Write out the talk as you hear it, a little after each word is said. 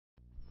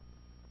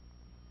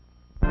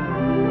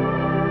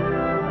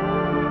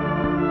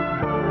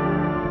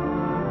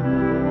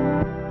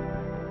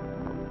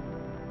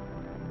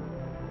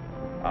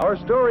Our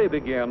story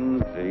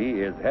begins.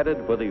 He is headed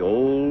for the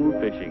old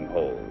fishing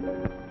hole.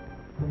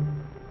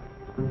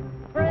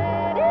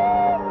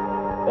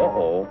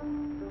 Uh-oh.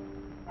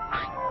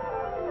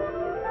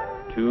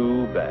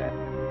 Too bad.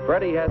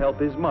 Freddie had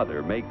helped his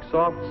mother make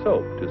soft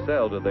soap to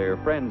sell to their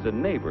friends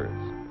and neighbors.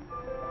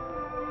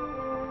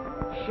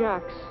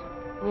 Shucks,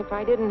 if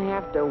I didn't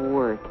have to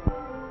work.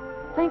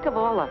 Think of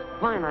all the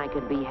fun I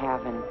could be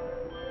having.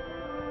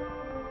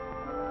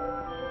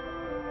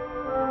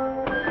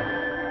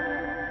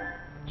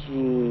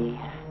 Gee.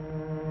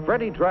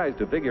 Freddie tries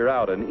to figure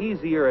out an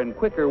easier and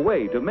quicker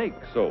way to make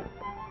soap.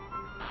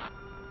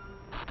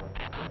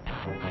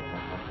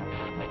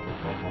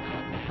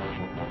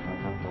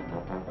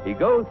 He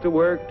goes to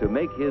work to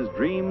make his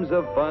dreams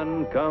of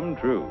fun come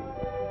true.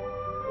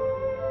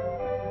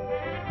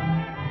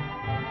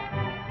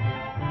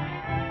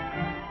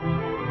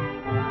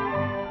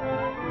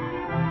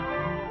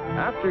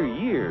 After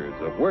years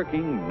of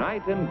working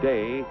night and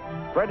day,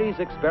 Freddie's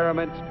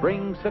experiments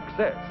bring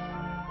success.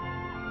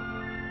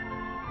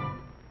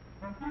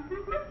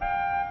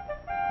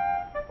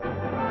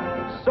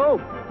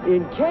 Soap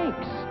in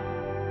cakes.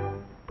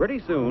 Pretty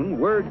soon,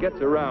 word gets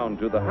around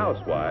to the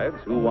housewives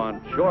who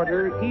want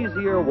shorter,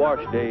 easier wash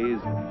days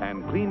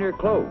and cleaner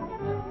clothes.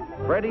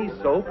 Freddie's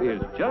soap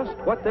is just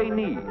what they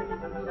need.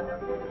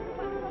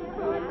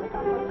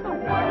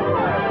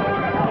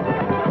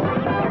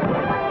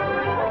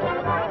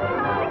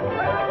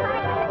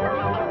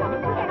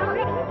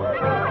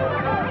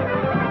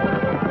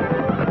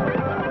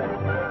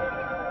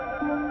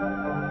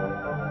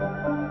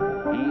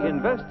 He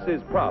invests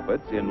his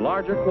profits in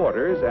larger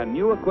quarters and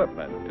new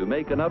equipment to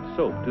make enough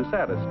soap to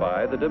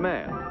satisfy the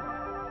demand.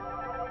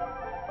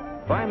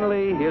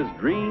 Finally, his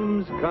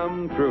dreams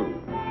come true.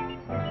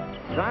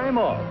 Time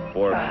off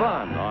for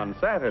fun on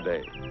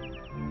Saturday.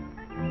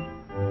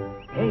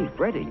 Hey,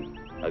 Freddie,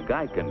 a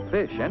guy can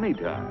fish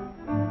anytime.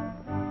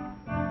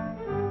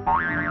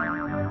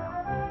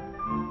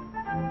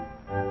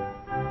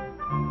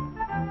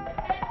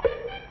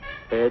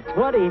 At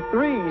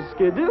 23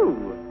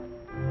 skidoo.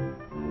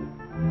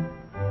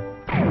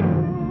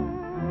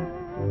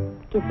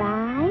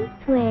 Goodbye,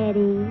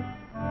 Freddie.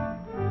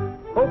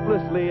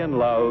 Hopelessly in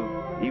love,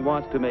 he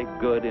wants to make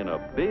good in a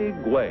big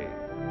way.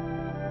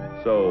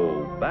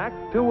 So, back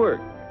to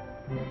work.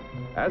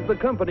 As the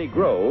company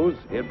grows,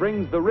 it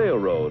brings the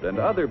railroad and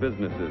other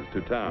businesses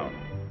to town.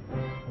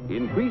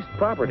 Increased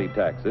property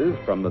taxes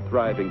from the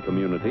thriving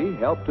community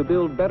help to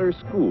build better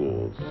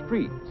schools,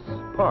 streets,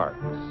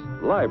 parks,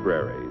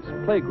 libraries,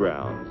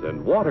 playgrounds,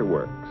 and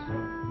waterworks.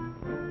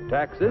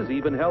 Taxes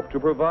even help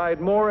to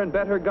provide more and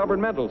better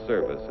governmental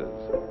services,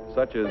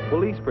 such as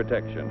police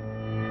protection.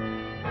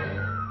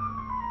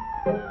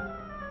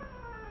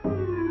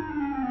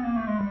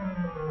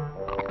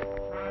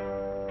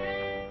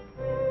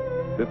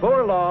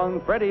 Before long,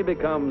 Freddie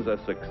becomes a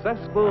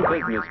successful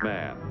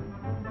businessman.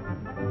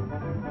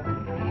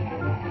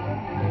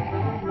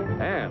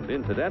 And,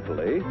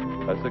 incidentally,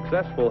 a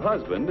successful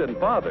husband and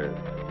father.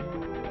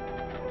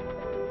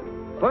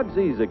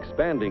 Fudsie's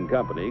expanding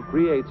company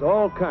creates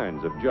all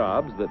kinds of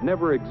jobs that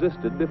never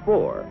existed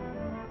before.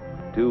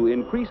 To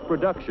increase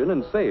production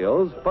and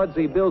sales,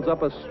 Fudsie builds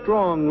up a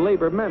strong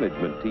labor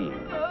management team.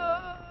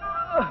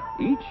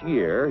 Each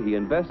year, he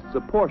invests a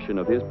portion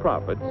of his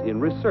profits in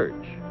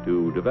research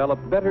to develop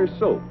better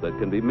soap that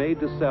can be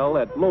made to sell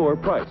at lower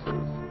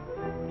prices.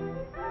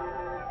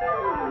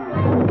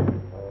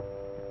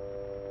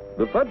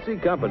 The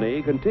Fudsie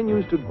company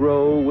continues to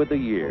grow with the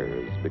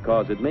years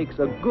because it makes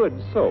a good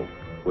soap,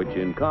 which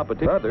in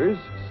competition with others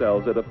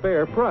sells at a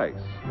fair price.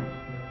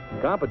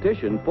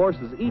 Competition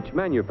forces each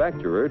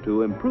manufacturer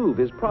to improve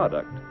his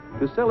product,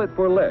 to sell it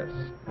for less,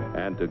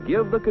 and to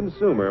give the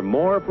consumer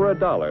more for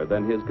 $1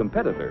 than his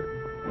competitor.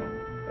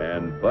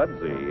 And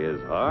Fudsie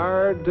is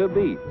hard to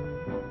beat.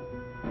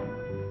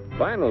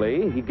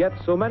 Finally, he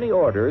gets so many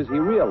orders he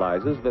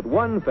realizes that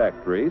one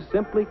factory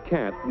simply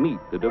can't meet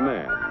the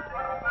demand.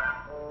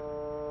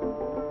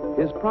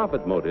 His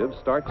profit motive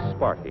starts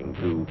sparking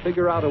to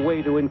figure out a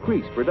way to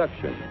increase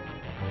production.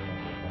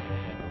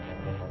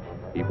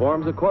 He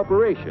forms a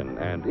corporation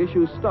and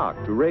issues stock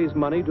to raise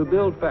money to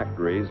build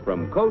factories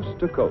from coast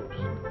to coast.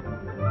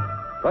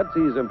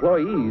 Fudsie's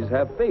employees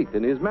have faith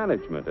in his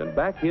management and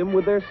back him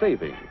with their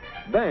savings.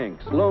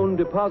 Banks loan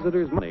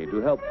depositors money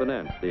to help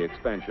finance the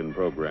expansion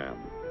program.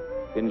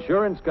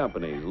 Insurance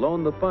companies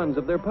loan the funds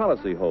of their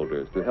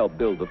policyholders to help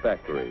build the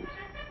factories.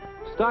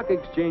 Stock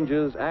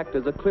exchanges act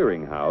as a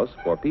clearinghouse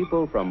for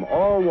people from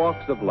all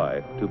walks of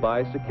life to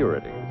buy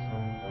securities.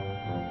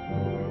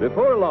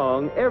 Before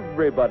long,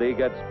 everybody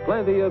gets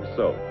plenty of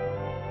soap.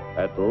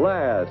 At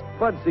last,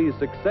 Fudsie's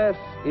success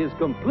is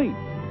complete.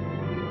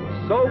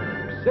 Soap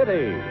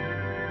City.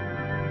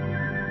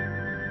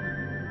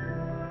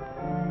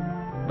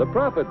 The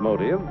profit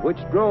motive, which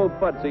drove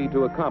Fudsie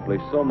to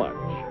accomplish so much,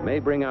 may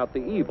bring out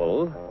the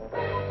evil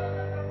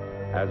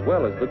as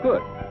well as the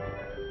good.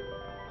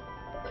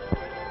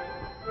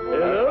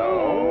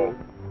 Hello?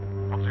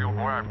 Fudsie, old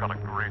boy, I've got a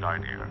great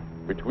idea.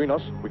 Between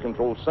us, we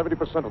control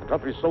 70% of the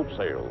country's soap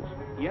sales.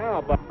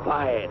 Yeah, but...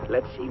 Quiet.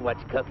 Let's see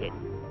what's cooking.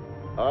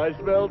 I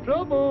smell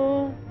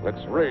trouble.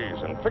 Let's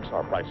raise and fix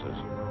our prices.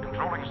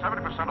 Controlling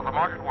 70% of the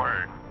market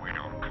word,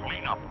 we'll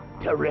clean up.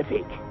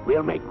 Terrific.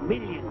 We'll make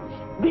millions.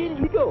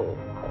 Millions. Go.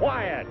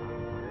 Quiet.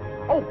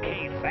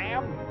 Okay,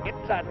 Sam,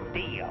 it's a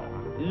deal.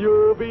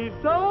 You'll be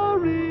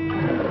sorry.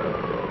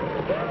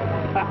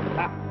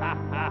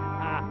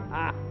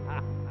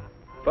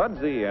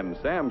 Fudsie and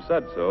Sam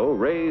Sudso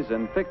raise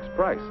and fix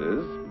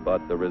prices,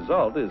 but the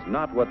result is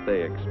not what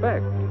they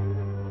expect.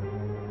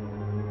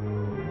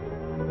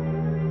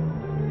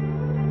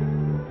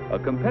 A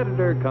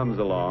competitor comes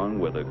along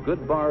with a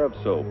good bar of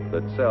soap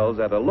that sells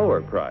at a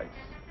lower price.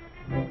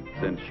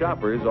 Since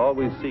shoppers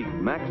always seek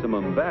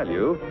maximum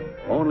value,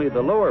 only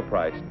the lower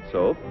priced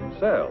soap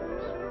sells,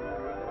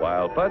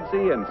 while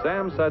Fudsie and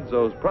Sam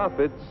Sudso's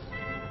profits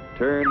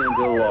turn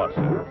into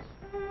losses.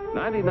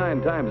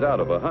 99 times out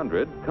of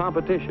 100,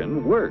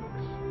 competition works.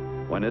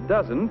 When it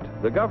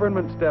doesn't, the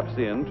government steps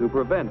in to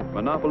prevent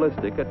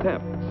monopolistic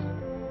attempts.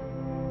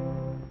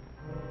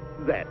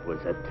 That was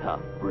a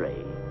tough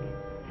break.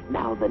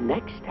 Now the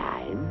next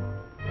time...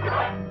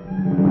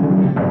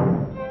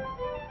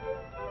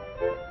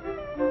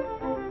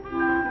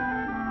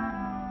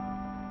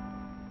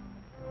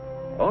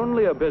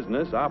 Only a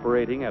business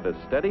operating at a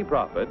steady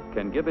profit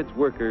can give its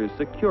workers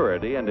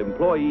security and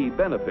employee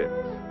benefits.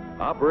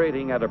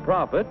 Operating at a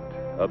profit,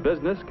 a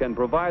business can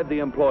provide the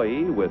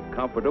employee with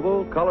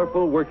comfortable,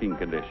 colorful working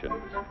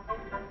conditions,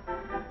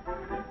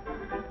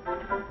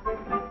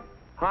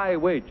 high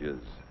wages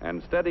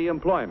and steady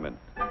employment,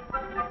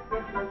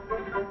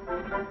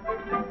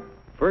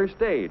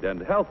 first aid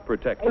and health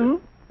protection,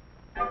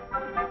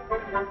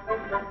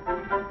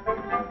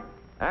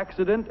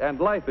 accident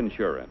and life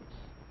insurance,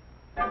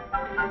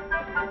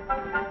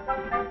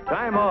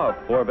 time off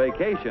for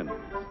vacations.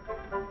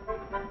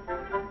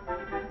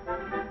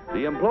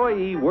 The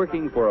employee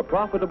working for a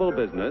profitable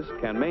business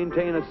can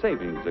maintain a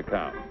savings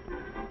account,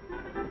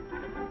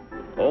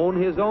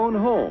 own his own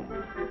home,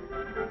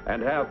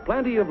 and have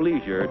plenty of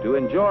leisure to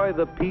enjoy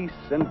the peace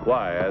and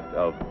quiet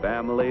of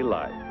family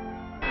life.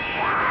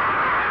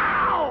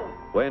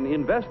 When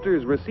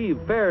investors receive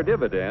fair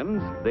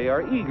dividends, they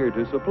are eager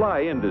to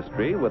supply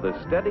industry with a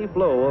steady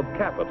flow of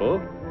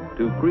capital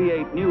to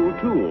create new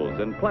tools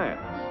and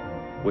plants,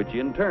 which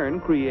in turn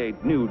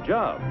create new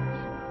jobs.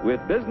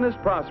 With business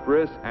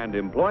prosperous and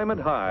employment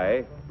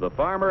high, the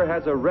farmer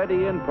has a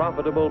ready and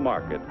profitable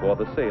market for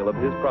the sale of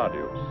his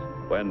produce.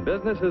 When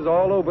businesses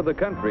all over the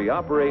country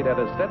operate at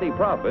a steady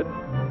profit,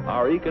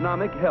 our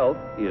economic health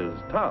is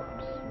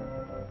tops.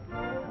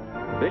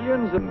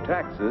 Billions in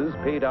taxes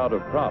paid out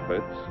of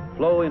profits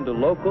flow into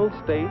local,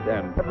 state,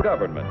 and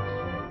governments.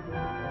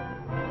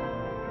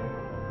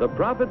 The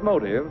profit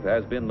motive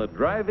has been the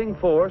driving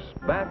force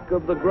back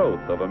of the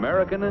growth of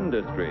American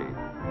industry.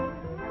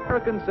 The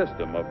American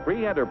system of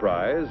free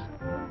enterprise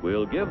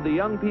will give the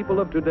young people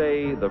of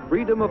today the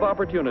freedom of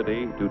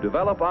opportunity to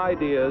develop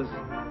ideas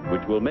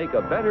which will make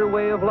a better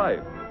way of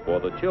life for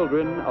the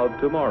children of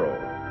tomorrow.